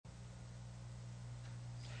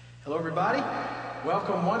Hello, everybody.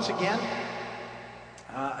 Welcome once again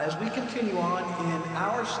as we continue on in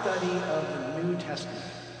our study of the New Testament.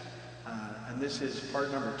 And this is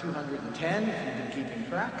part number 210, if you've been keeping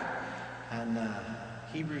track. And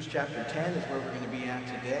Hebrews chapter 10 is where we're going to be at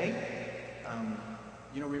today.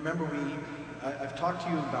 Remember I've talked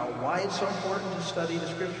to you about why it's so important to study the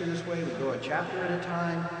Scripture this way. We go a chapter at a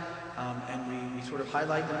time, and we sort of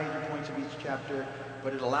highlight the major points of each chapter.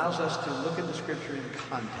 But it allows us to look at the Scripture in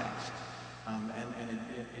context.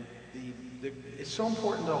 It's so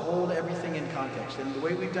important to hold everything in context. And the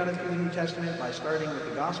way we've done it through the New Testament, by starting with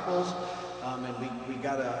the Gospels, and we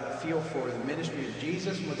got a feel for the ministry of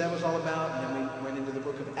Jesus and what that was all about. And then we went into the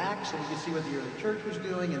book of Acts, and we could see what the early church was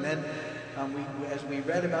doing. And then as we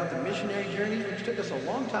read about the missionary journeys, which took us a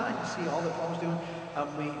long time to see all that Paul was doing,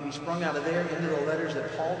 we sprung out of there into the letters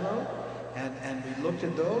that Paul wrote. And we looked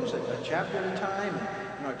at those a chapter at a time.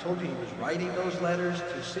 And, I told you he was writing those letters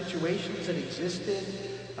to situations that existed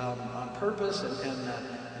on purpose.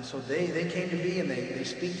 And so they came to be, and they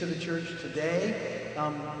speak to the church today.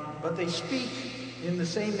 But they speak in the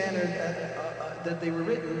same manner that they were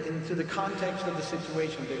written, into the context of the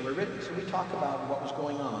situation they were written. So we talk about what was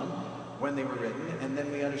going on when they were written, and then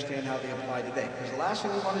we understand how they apply today. Because the last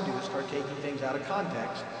thing we want to do is start taking things out of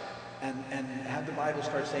context and have the Bible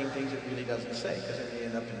start saying things it really doesn't say, because then we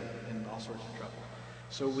end up in all sorts of trouble.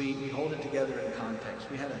 So we hold it together in context.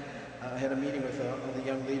 I had a meeting with all the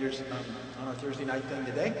young leaders on our Thursday night thing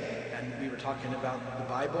today, and we were talking about the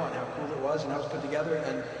Bible and how cool it was and how it was put together.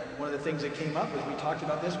 And one of the things that came up as we talked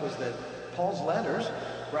about this was that Paul's letters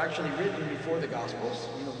were actually written before the Gospels.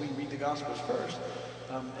 We read the Gospels first.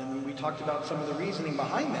 And we talked about some of the reasoning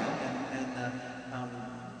behind that. And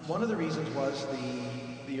one of the reasons was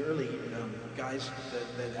the early guys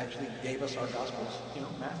that actually gave us our Gospels,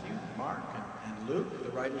 Matthew, Mark, and Luke,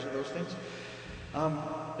 the writers of those things.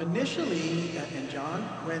 Initially, and John,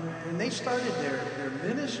 when they started their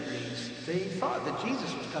ministries, they thought that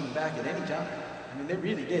Jesus was coming back at any time. I mean, they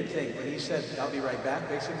really did think when he said, "I'll be right back,"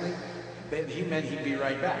 basically, he meant he'd be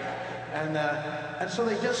right back. And so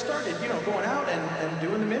they just started, going out and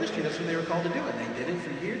doing the ministry. That's what they were called to do, and they did it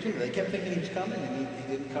for years. They kept thinking he was coming, and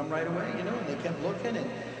he didn't come right away, and they kept looking.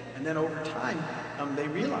 And then over time, they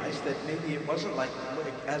realized that maybe it wasn't like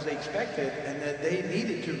as they expected, and that they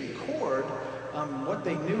needed to record what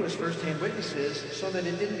they knew as first-hand witnesses, so that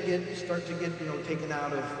it didn't start to get taken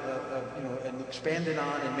out of and expanded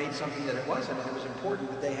on and made something that it wasn't. And it was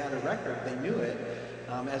important that they had a record. They knew it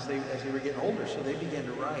as they were getting older, so they began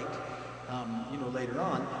to write later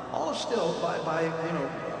on. All still by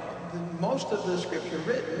most of the Scripture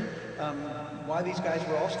written. Why these guys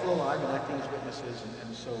were all still alive and acting as witnesses,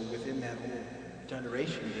 and so within that whole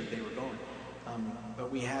generation that they were going.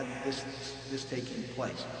 But we had this taking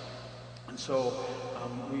place. And so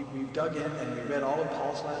we dug in and we read all of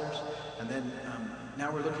Paul's letters, and then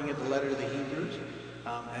now we're looking at the letter to the Hebrews.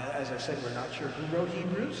 As I said, we're not sure who wrote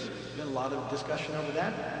Hebrews. There's been a lot of discussion over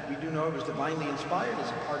that. We do know it was divinely inspired as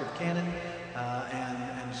a part of canon,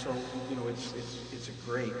 and so it's a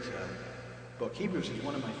great book. Hebrews is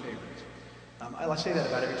one of my favorites. I say that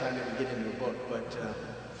about every time that we get into a book, but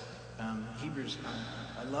Hebrews,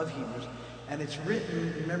 I love Hebrews. And it's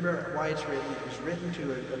written, remember why it's written? It was written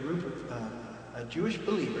to a group of Jewish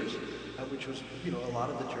believers, which was, a lot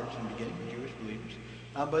of the church in the beginning were Jewish believers.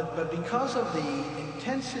 But because of the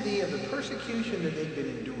intensity of the persecution that they'd been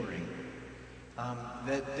enduring,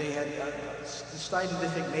 that they had decided to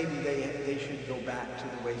think maybe they should go back to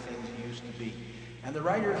the way things used to be. And the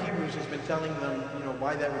writer of Hebrews has been telling them,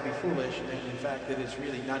 why that would be foolish, and in fact that it's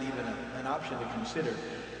really not even an option to consider.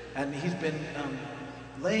 And he's been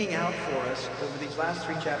laying out for us over these last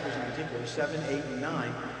three chapters in particular, 7, 8, and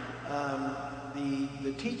 9,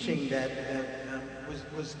 the teaching that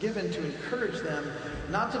was given to encourage them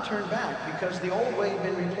not to turn back, because the old way had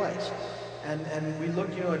been replaced. And we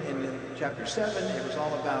looked, in chapter 7, it was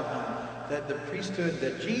all about that the priesthood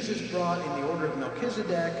that Jesus brought in the order of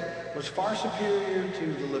Melchizedek was far superior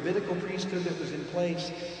to the Levitical priesthood that was in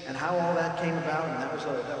place, and how all that came about, and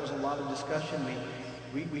that was a lot of discussion.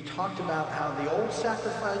 We talked about how the old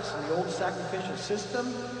sacrifice and the old sacrificial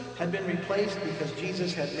system had been replaced because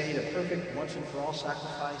Jesus had made a perfect once and for all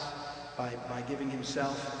sacrifice by giving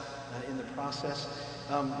himself in the process.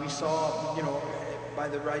 We saw, by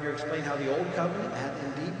the writer explain how the old covenant had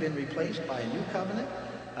indeed been replaced by a new covenant,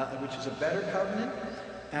 which is a better covenant.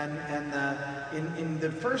 And in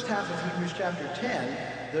the first half of Hebrews chapter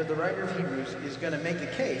 10, the writer of Hebrews is going to make the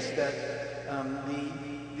case that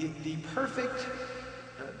the perfect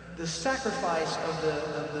the sacrifice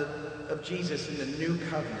of Jesus in the new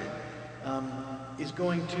covenant is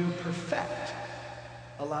going to perfect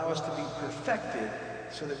allow us to be perfected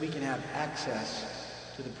so that we can have access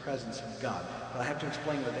to the presence of God. But I have to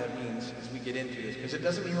explain what that means as we get into this, because it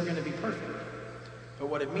doesn't mean we're going to be perfect. But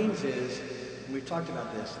what it means is, and we've talked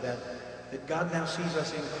about this, that God now sees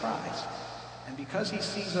us in Christ. And because he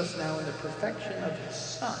sees us now in the perfection of his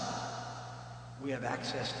Son, we have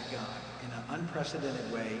access to God in an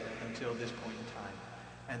unprecedented way until this point in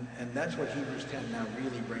time. And that's what Hebrews 10 now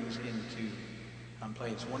really brings into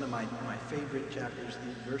play. It's one of my favorite chapters.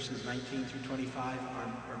 The verses 19 through 25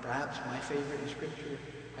 are perhaps my favorite in Scripture.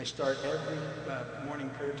 I start every morning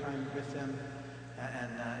prayer time with them,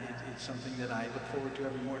 and it's something that I look forward to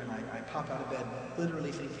every morning. I pop out of bed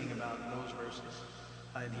literally thinking about those verses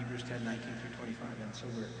in Hebrews 10, 19 through 25. And so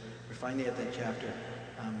we're finally at that chapter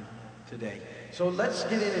today. So let's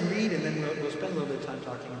get in and read, and then we'll spend a little bit of time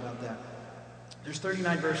talking about that. There's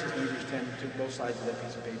 39 verses in Hebrews 10. We took both sides of that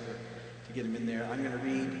piece of paper to get them in there. I'm going to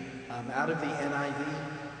read out of the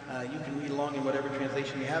NIV. You can read along in whatever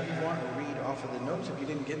translation you have if you want, or read off of the notes. If you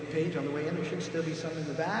didn't get the page on the way in, there should still be some in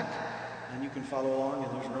the back, and you can follow along,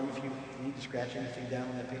 and there's room if you need to scratch anything down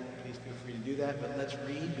on that paper. Please feel free to do that. But let's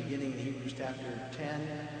read, beginning in Hebrews chapter 10,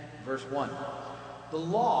 verse 1. The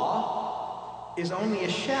law is only a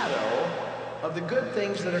shadow of the good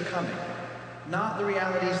things that are coming, not the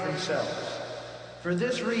realities themselves. For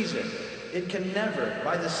this reason, it can never,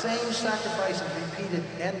 by the same sacrifices repeated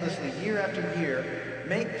endlessly year after year,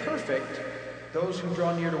 make perfect those who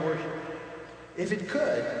draw near to worship. If it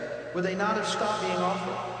could, would they not have stopped being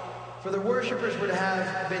offered? For the worshippers would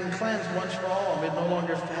have been cleansed once for all and would no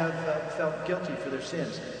longer have felt guilty for their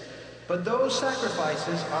sins. But those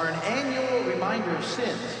sacrifices are an annual reminder of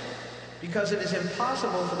sins, because it is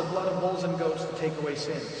impossible for the blood of bulls and goats to take away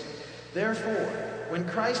sins. Therefore, when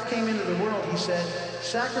Christ came into the world, he said,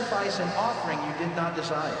 "Sacrifice and offering you did not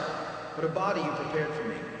desire, but a body you prepared for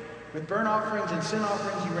me. With burnt offerings and sin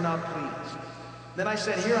offerings you were not pleased. Then I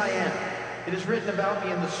said, Here I am. It is written about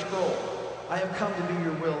me in the scroll. I have come to do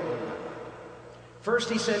your will, O Lord." First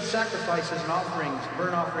he said, "Sacrifices and offerings,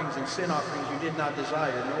 burnt offerings and sin offerings you did not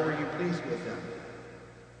desire, nor were you pleased with them,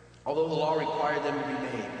 although the law required them to be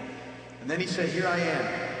made." And then he said, "Here I am.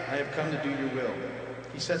 I have come to do your will."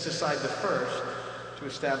 He sets aside the first to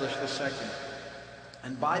establish the second.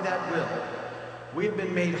 And by that will, we have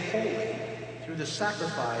been made holy through the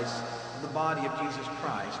sacrifice of the body of Jesus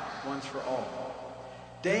Christ once for all.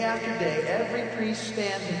 Day after day, every priest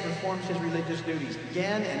stands and performs his religious duties.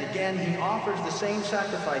 Again and again, he offers the same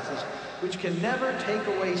sacrifices, which can never take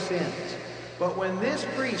away sins. But when this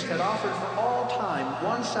priest had offered for all time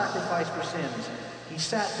one sacrifice for sins, he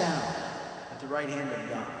sat down at the right hand of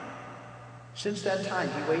God. Since that time,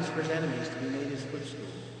 he waits for his enemies to be made his footstool,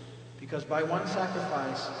 because by one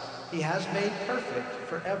sacrifice, he has made perfect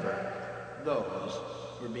forever those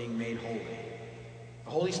who are being made holy.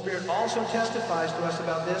 The Holy Spirit also testifies to us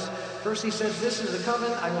about this. First he says, "This is the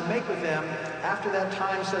covenant I will make with them after that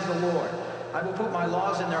time, says the Lord. I will put my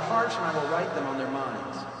laws in their hearts and I will write them on their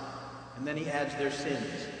minds." And then he adds their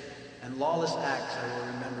sins, "and lawless acts I will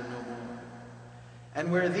remember no more.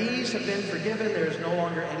 And where these have been forgiven, there is no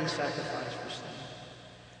longer any sacrifice for sin.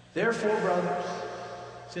 Therefore, brothers,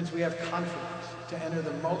 since we have confidence to enter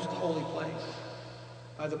the most holy place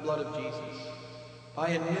by the blood of Jesus, by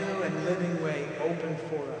a new and living way opened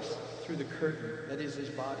for us through the curtain that is his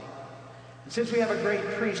body. And since we have a great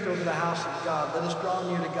priest over the house of God, let us draw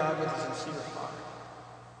near to God with a sincere heart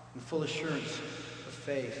and full assurance of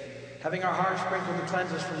faith, having our hearts sprinkled to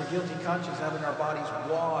cleanse us from a guilty conscience, having our bodies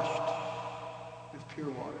washed with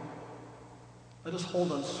pure water. Let us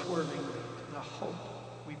hold unswervingly to the hope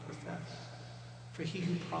we profess, for he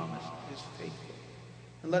who promised is faithful.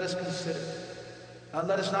 And let us consider,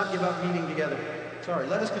 let us not give up meeting together.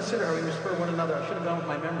 Let us consider how we may spur one another. I should have gone with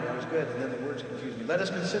my memory. I was good, and then the words confused me. Let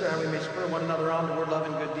us consider how we may spur one another on toward love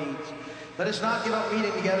and good deeds. Let us not give up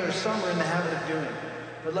meeting together as some are in the habit of doing,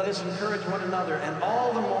 but let us encourage one another, and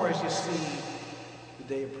all the more as you see the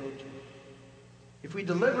day approaching. If we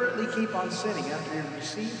deliberately keep on sinning after we have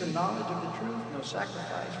received the knowledge of the truth, no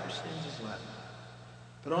sacrifice for sins is left,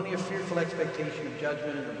 but only a fearful expectation of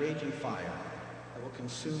judgment and a raging fire that will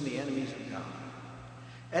consume the enemies of God.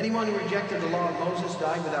 Anyone who rejected the law of Moses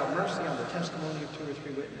died without mercy on the testimony of 2 or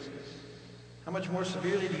 3 witnesses. How much more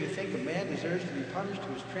severely do you think a man deserves to be punished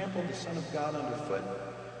who has trampled the Son of God underfoot,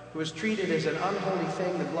 who has treated as an unholy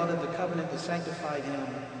thing the blood of the covenant that sanctified him,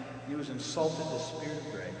 and who has insulted the Spirit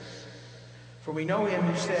of grace? For we know him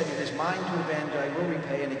who said, "It is mine to avenge, I will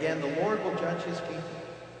repay," and again, "The Lord will judge his people."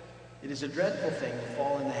 It is a dreadful thing to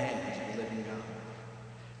fall in the hands of the living God.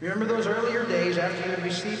 Remember those earlier days after you had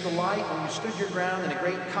received the light, when you stood your ground in a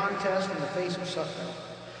great contest in the face of suffering.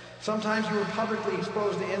 Sometimes you were publicly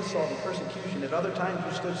exposed to insult and persecution. At other times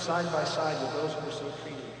you stood side by side with those who were so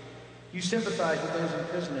treated. You sympathized with those in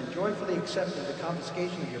prison and joyfully accepted the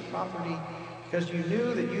confiscation of your property because you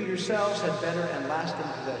knew that you yourselves had better and lasting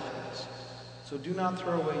possessions. So do not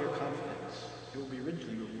throw away your confidence. It will be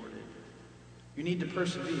richly rewarded. You need to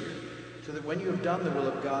persevere so that when you have done the will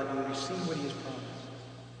of God, you will receive what he has promised.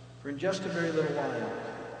 For in just a very little while,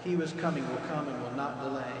 he who is coming will come and will not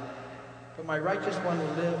delay. But my righteous one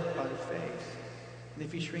will live by faith. And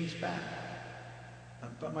if he shrinks back,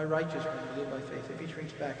 but my righteous one will live by faith. If he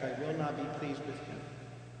shrinks back, I will not be pleased with him.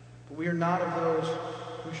 But we are not of those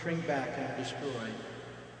who shrink back and are destroyed,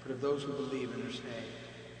 but of those who believe and are saved.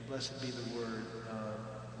 Blessed be the word of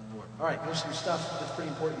the Lord. All right, there's some stuff that's pretty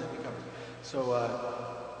important that we covered.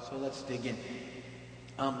 So let's dig in.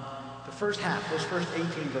 The first half, those first 18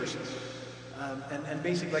 verses, and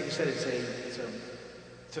basically, like I said,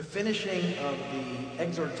 it's a finishing of the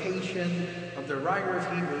exhortation of the writer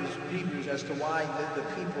of Hebrews as to why the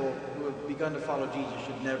people who have begun to follow Jesus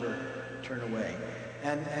should never turn away.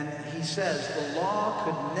 And he says the law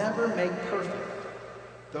could never make perfect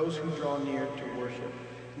those who draw near to worship.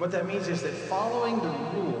 What that means is that following the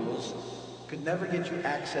rules could never get you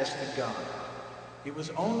access to God. It was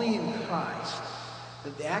only in Christ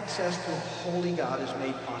that the access to a holy God is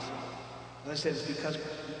made possible. As I said, it's because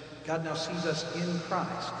God now sees us in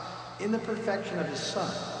Christ, in the perfection of his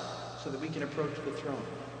Son, so that we can approach the throne.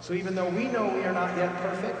 So even though we know we are not yet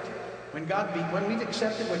perfect, when we've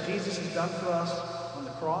accepted what Jesus has done for us on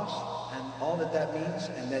the cross and all that that means,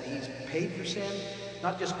 and that he's paid for sin,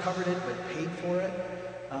 not just covered it, but paid for it,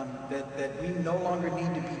 that we no longer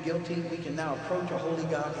need to be guilty, we can now approach a holy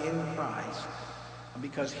God in Christ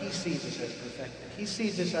because he sees us as perfected. He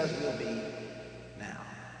sees us as we'll be now.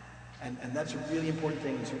 And that's a really important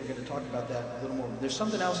thing, so we're going to talk about that a little more. There's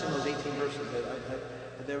something else in those 18 verses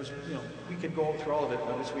that there was, we could go through all of it, but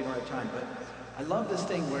obviously we don't have time. But I love this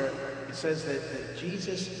thing where it says that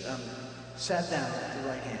Jesus sat down at the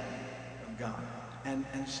right hand of God. And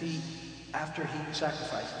see, after he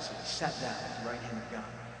sacrifices, he sat down at the right hand of God.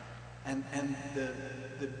 And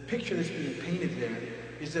the picture that's being painted there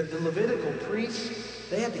is that the Levitical priests,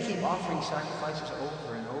 they had to keep offering sacrifices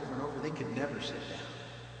over and over and over. They could never sit down.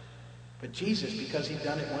 But Jesus, because he'd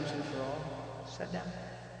done it once and for all, sat down.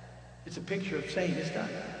 It's a picture of saying, it's done.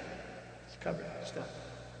 It's covered. It's done.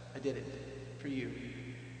 I did it for you.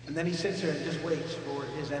 And then he sits there and just waits for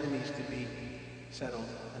his enemies to be settled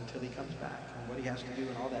until he comes back and what he has to do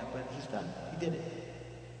and all that. But he's done. He did it.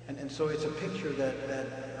 And so it's a picture that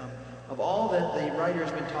of all that the writer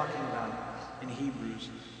has been talking about in Hebrews,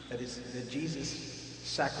 that Jesus'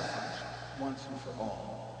 sacrifice once and for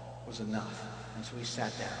all was enough. And so he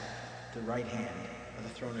sat down at the right hand of the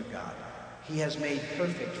throne of God. He has made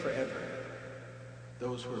perfect forever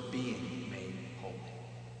those who are being made holy.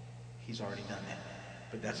 He's already done that.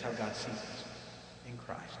 But that's how God sees us, in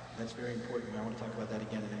Christ. That's very important. I want to talk about that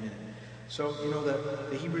again in a minute. So,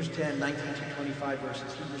 the Hebrews 10, 19 to 25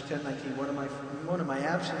 verses. Hebrews 10, 19, one of my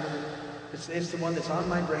absolute, it's the one that's on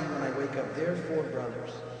my brain when I wake up. Therefore,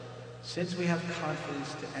 brothers, since we have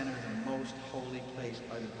confidence to enter the most holy place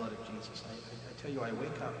by the blood of Jesus. I tell you, I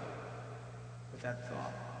wake up with that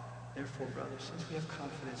thought. Therefore, brothers, since we have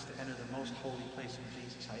confidence to enter the most holy place of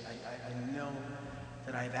Jesus, I know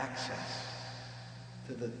that I have access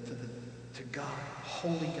to God,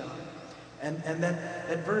 holy God. And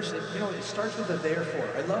that verse, it starts with a therefore.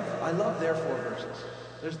 I love therefore verses.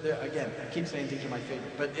 Again, I keep saying these are my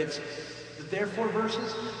favorite, but it's the therefore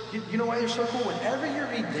verses. You know why they're so cool? Whenever you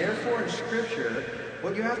read therefore in Scripture,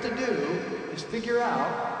 what you have to do is figure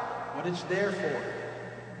out what it's there for.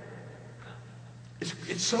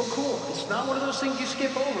 It's so cool. It's not one of those things you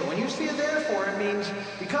skip over. When you see a therefore, it means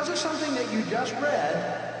because of something that you just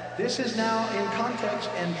read, this is now in context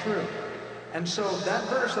and true. And so that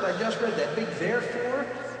verse that I just read, that big therefore,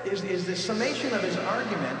 is the summation of his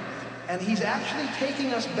argument, and he's actually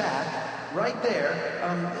taking us back right there,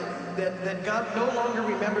 that God no longer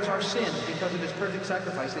remembers our sins because of his perfect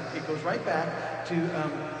sacrifice. It goes right back to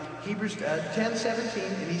Hebrews 10:17,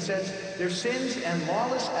 and he says, their sins and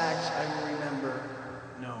lawless acts I will remember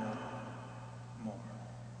no more.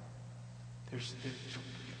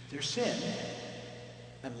 Their sin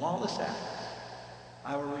and lawless acts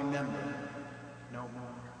I will remember no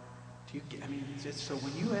more. Do you get? So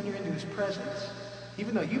when you enter into his presence,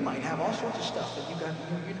 even though you might have all sorts of stuff that you got,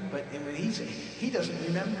 but when he doesn't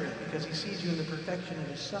remember it because he sees you in the perfection of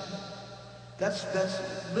his Son. That's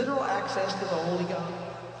literal access to the Holy God.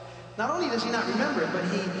 Not only does he not remember it,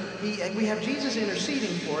 but we have Jesus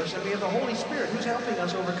interceding for us, and we have the Holy Spirit who's helping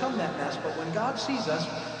us overcome that mess. But when God sees us,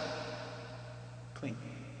 clean.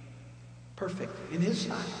 perfect in his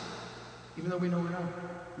sight, even though we know we're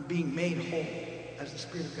not, being made whole as the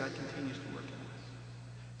Spirit of God continues to work in us.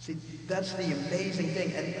 See, that's the amazing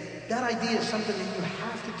thing. And that idea is something that you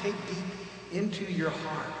have to take deep into your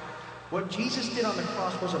heart. What Jesus did on the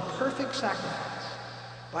cross was a perfect sacrifice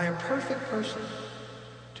by a perfect person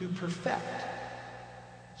to perfect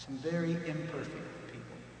some very imperfect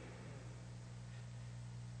people.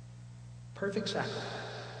 Perfect sacrifice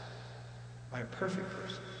by a perfect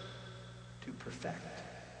person to perfect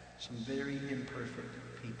some very imperfect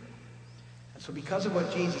people. And so because of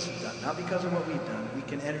what Jesus has done, not because of what we've done, we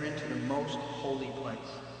can enter into the most holy place.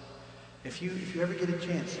 If you ever get a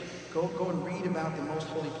chance, go and read about the most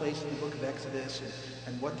holy place in the book of Exodus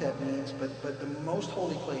and what that means. But the most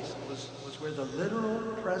holy place was where the literal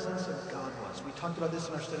presence of God was. We talked about this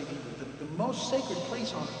in our study of Hebrews. The most sacred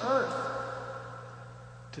place on earth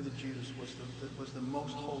to the Jews was the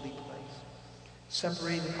most holy place.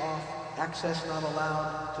 Separated off, access not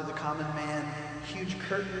allowed to the common man, huge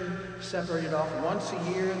curtain separated off. Once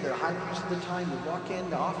a year, the high priest at the time would walk in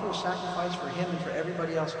to offer a sacrifice for him and for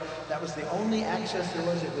everybody else. That was the only access there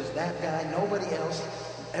was. It was that guy, nobody else.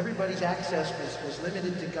 Everybody's access was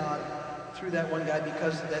limited to God through that one guy,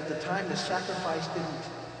 because at the time the sacrifice didn't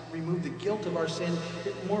remove the guilt of our sin.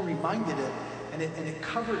 It more reminded it, and it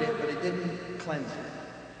covered it, but it didn't cleanse it.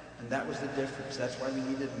 And that was the difference. That's why we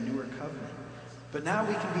needed a newer covenant. But now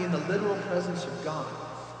we can be in the literal presence of God.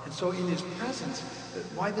 And so in his presence,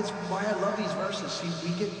 why I love these verses. See,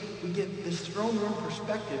 we get this throne room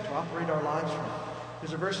perspective to operate our lives from.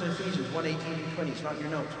 There's a verse in Ephesians 1:18-20. It's not in your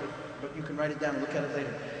notes, but you can write it down and look at it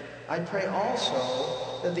later. I pray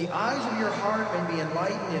also that the eyes of your heart may be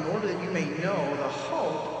enlightened, in order that you may know the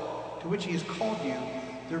hope to which he has called you,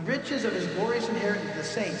 the riches of his glorious inheritance of the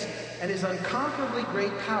saints, and his incomparably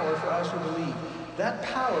great power for us who believe. That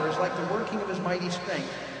power is like the working of his mighty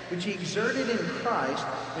strength, which he exerted in Christ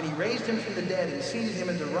when he raised him from the dead and seated him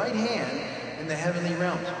at the right hand in the heavenly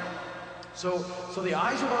realms. So the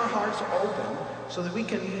eyes of our hearts are open so that we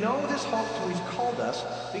can know this hope to which he's called us.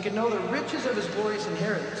 We can know the riches of his glorious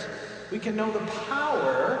inheritance. We can know the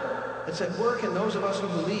power that's at work in those of us who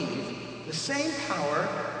believe. The same power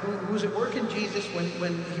who was at work in Jesus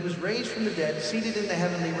when he was raised from the dead, seated in the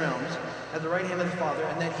heavenly realms at the right hand of the Father,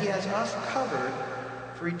 and that he has us covered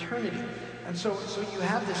for eternity. And so you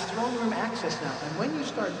have this throne room access now. And when you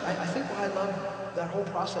start, I think why I love that whole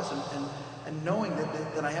process and knowing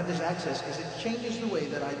that I have this access is it changes the way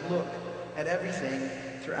that I look at everything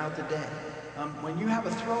throughout the day. When you have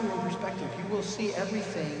a throne room perspective, you will see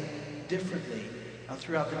everything differently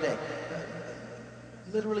throughout the day.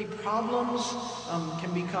 Literally, problems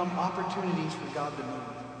can become opportunities for God to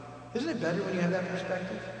move. Isn't it better when you have that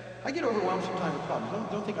perspective? I get overwhelmed sometimes with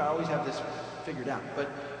problems. Don't think I always have this figured out. But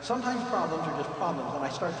sometimes problems are just problems, and I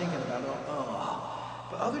start thinking about it. Oh.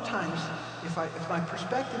 But other times, if my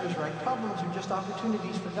perspective is right, problems are just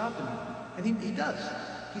opportunities for God to move. And he does.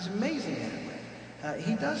 He's amazing that way.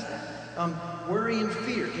 He does that. Worry and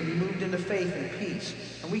fear can be moved into faith and peace.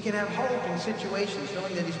 And we can have hope in situations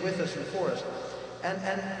knowing that he's with us and for us.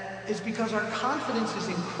 And it's because our confidence is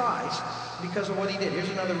in Christ because of what he did. Here's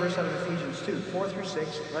another verse out of Ephesians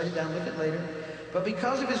 2:4-6. Write it down, look at it later. But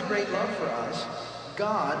because of his great love for us,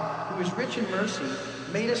 God, who is rich in mercy,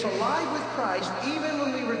 made us alive with Christ even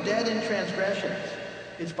when we were dead in transgressions.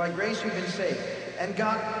 It's by grace you've been saved. And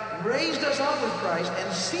God raised us up with Christ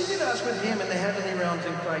and seated us with him in the heavenly realms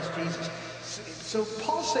in Christ Jesus. So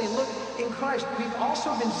Paul's saying, look, in Christ, we've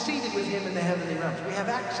also been seated with him in the heavenly realms. We have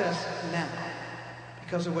access now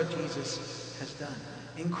because of what Jesus has done.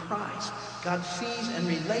 In Christ, God sees and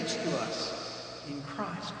relates to us in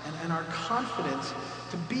Christ. And our confidence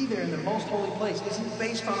to be there in the most holy place isn't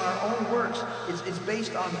based on our own works. It's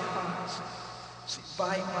based on Christ. See,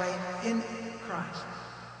 in Christ,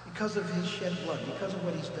 because of his shed blood, because of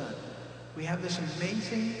what he's done, we have this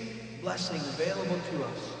amazing blessing available to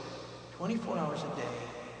us 24 hours a day,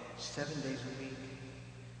 7 days a week.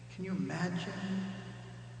 Can you imagine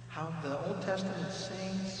how the Old Testament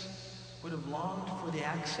saints would have longed for the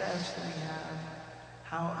access that we have?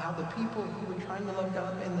 How the people who were trying to love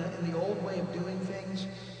God in the old way of doing things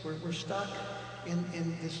were stuck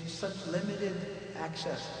in this such limited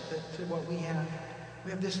access to what we have.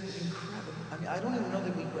 We have this incredible, I don't even know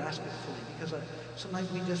that we grasp it fully, because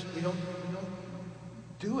sometimes we don't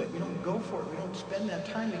do it. We don't go for it. We don't spend that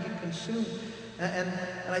time. We get consumed. And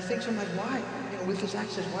I think sometimes why, with this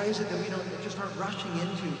access, why is it that we just aren't rushing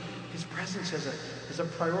into his presence as a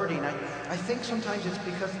priority? And I think sometimes it's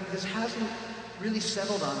because this hasn't really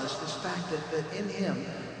settled on us, this fact that in him,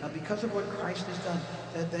 because of what Christ has done,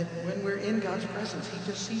 that when we're in God's presence, he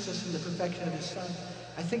just sees us in the perfection of his Son.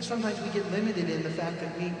 I think sometimes we get limited in the fact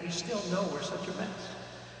that we still know we're such a mess.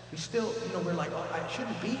 We still, we're like, oh, I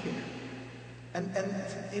shouldn't be here. And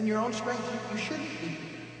in your own strength, you shouldn't be here.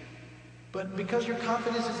 But because your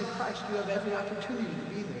confidence is in Christ, you have every opportunity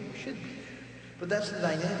to be there. You should be there. But that's the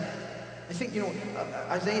dynamic. I think,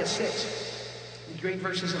 Isaiah 6, great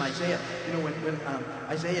verses in Isaiah. When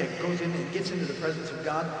Isaiah goes in and gets into the presence of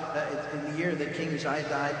God, in the year that King Uzziah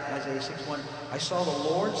died, Isaiah 6:1, I saw the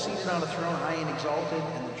Lord seated on a throne, high and exalted,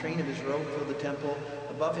 and the train of his robe filled the temple.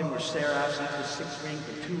 Above him were seraphs, each with 6 wings,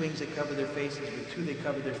 with 2 wings that covered their faces, with 2 they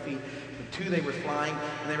covered their feet, with 2 they were flying,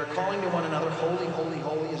 and they were calling to one another, Holy, holy,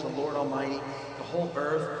 holy is the Lord Almighty. The whole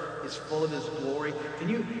earth is full of his glory.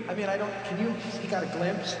 He got a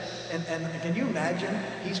glimpse, and can you imagine?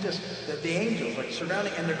 He's just, the angels are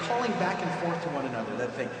surrounding, and they're calling back and forth to one another,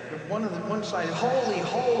 that thing. One side, holy,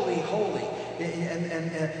 holy, holy,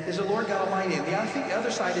 and is the Lord God Almighty. And I think the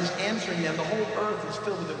other side is answering them. The whole earth is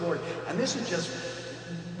filled with the glory. And this is just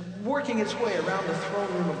working its way around the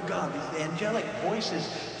throne room of God. These angelic voices,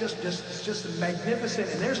 just magnificent.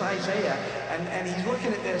 And there's Isaiah, and he's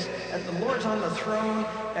looking at this, and the Lord's on the throne,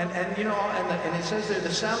 and it says there,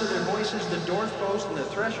 the sound of their voices, the doorpost and the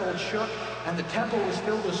threshold shook, and the temple was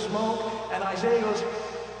filled with smoke. And Isaiah goes,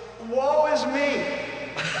 woe is me!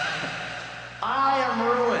 I am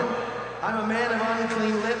ruined. I'm a man of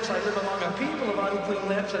unclean lips. I live among a people of unclean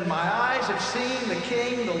lips, and my eyes have seen the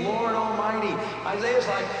King, the Lord Almighty. Isaiah's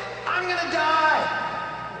like, I'm going to die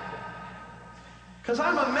because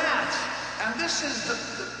I'm a mess. And this is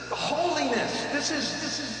the holiness. This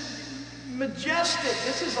is majestic.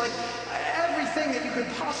 This is like everything that you could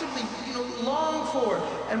possibly, long for.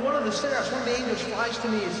 And one of the seraphs, one of the angels flies to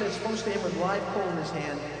me. It says, close to him with live coal in his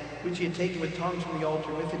hand, which he had taken with tongues from the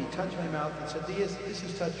altar. With it he touched my mouth and said, this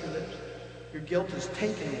has touched your lips. Your guilt is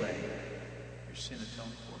taken away. Your sin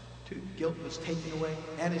atoned for. Guilt was taken away,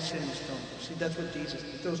 and his sin was atoned for. See, that's what Jesus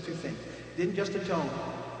did. Those 2 things. Didn't just atone.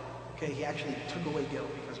 Okay, he actually took away guilt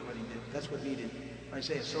because of what he did. That's what needed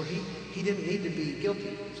Isaiah. So he didn't need to be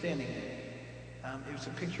guilty standing there. It was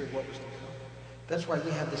a picture of what was to come. That's why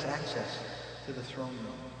we have this access to the throne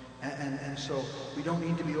room. And so we don't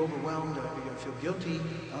need to be overwhelmed or feel guilty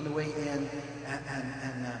on the way in.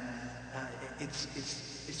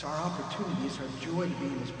 It's our opportunity, it's our joy to be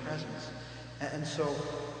in his presence. And so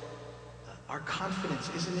our confidence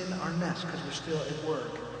isn't in our mess because we're still at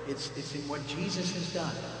work. It's in what Jesus has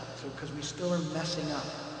done. So because we still are messing up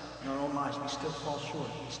in our own lives, we still fall short,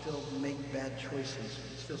 we still make bad choices,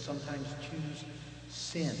 we still sometimes choose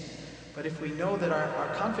sin. But if we know that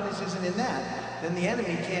our confidence isn't in that, then the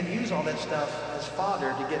enemy can't use all that stuff as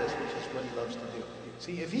fodder to get us, which is what he loves to do.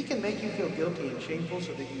 See, if he can make you feel guilty and shameful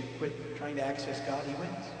so that you quit trying to access God, he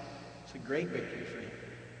wins. It's a great victory for him.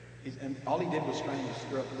 And all he did was trying to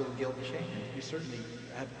stir up a little guilt and shame. We certainly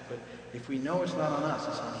have, but if we know it's not on us,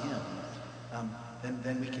 it's on him,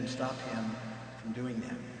 then we can stop him from doing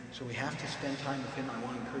that. So we have to spend time with him. I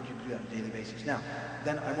want to encourage you to do that on a daily basis. Now,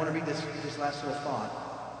 then I want to read this last little thought.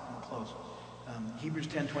 I'm going to close. Hebrews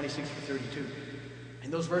 10:26-32.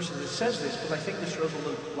 In those verses, it says this, because I think this throws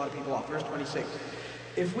a lot of people off. Verse 26.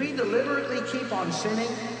 If we deliberately keep on sinning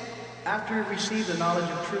after we receive the knowledge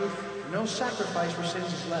of truth, no sacrifice for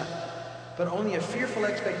sins is left, but only a fearful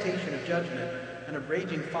expectation of judgment and a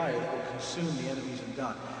raging fire that will consume the enemies of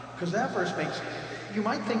God. Because that verse you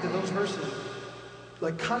might think that those verses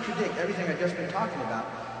contradict everything I've just been talking about,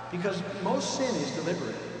 because most sin is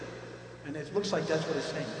deliberate. And it looks like that's what it's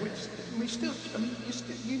saying.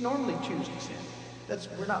 You normally choose to sin.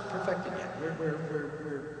 We're not perfected yet.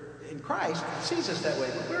 We're in Christ. He sees us that way,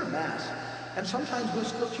 but we're a mess. And sometimes we'll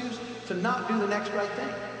still choose to not do the next right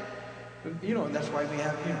thing. And that's why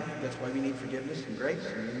that's why we need forgiveness and grace,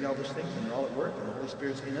 and we need all those things, and they're all at work, and the Holy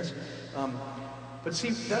Spirit's in us. But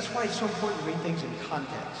see, that's why it's so important to read things in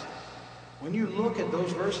context. When you look at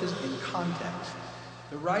those verses in context,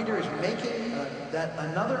 the writer is making that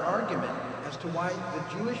another argument as to why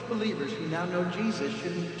the Jewish believers who now know Jesus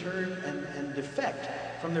shouldn't turn and defect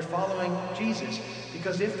from their following Jesus.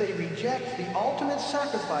 Because if they reject the ultimate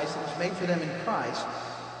sacrifice that was made for them in Christ,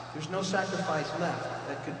 there's no sacrifice left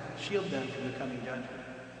that could shield them from the coming judgment.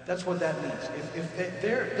 That's what that means. If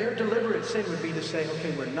their deliberate sin would be to say,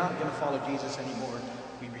 okay, we're not going to follow Jesus anymore.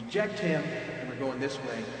 We reject him and we're going this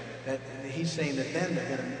way. That he's saying that then they're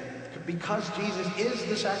going to, because Jesus is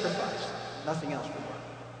the sacrifice, nothing else will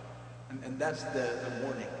work. And that's the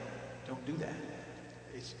warning. Don't do that.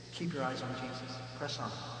 It's keep your eyes on Jesus. Press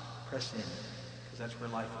on. Press in. Because that's where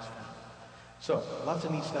life is found. So, lots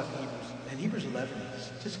of neat stuff in Hebrews. And Hebrews 11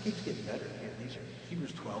 just keeps getting better here.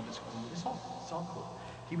 Hebrews 12 is cool. It's all cool.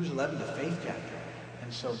 Hebrews 11, the faith chapter.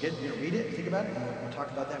 And so read it, think about it, and we'll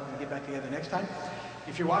talk about that when we get back together next time.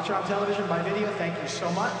 If you're watching on television by video, thank you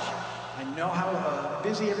so much. I know how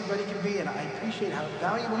busy everybody can be, and I appreciate how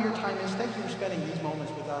valuable your time is. Thank you for spending these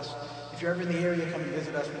moments with us. If you're ever in the area, come and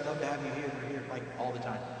visit us. We'd love to have you here. We're here like all the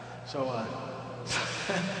time. So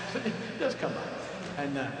just come by.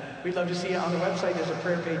 And we'd love to see you on the website. There's a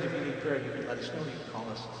prayer page. If you need prayer, you can let us know. You can call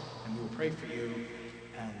us, and we will pray for you.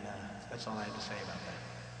 And that's all I have to say about that.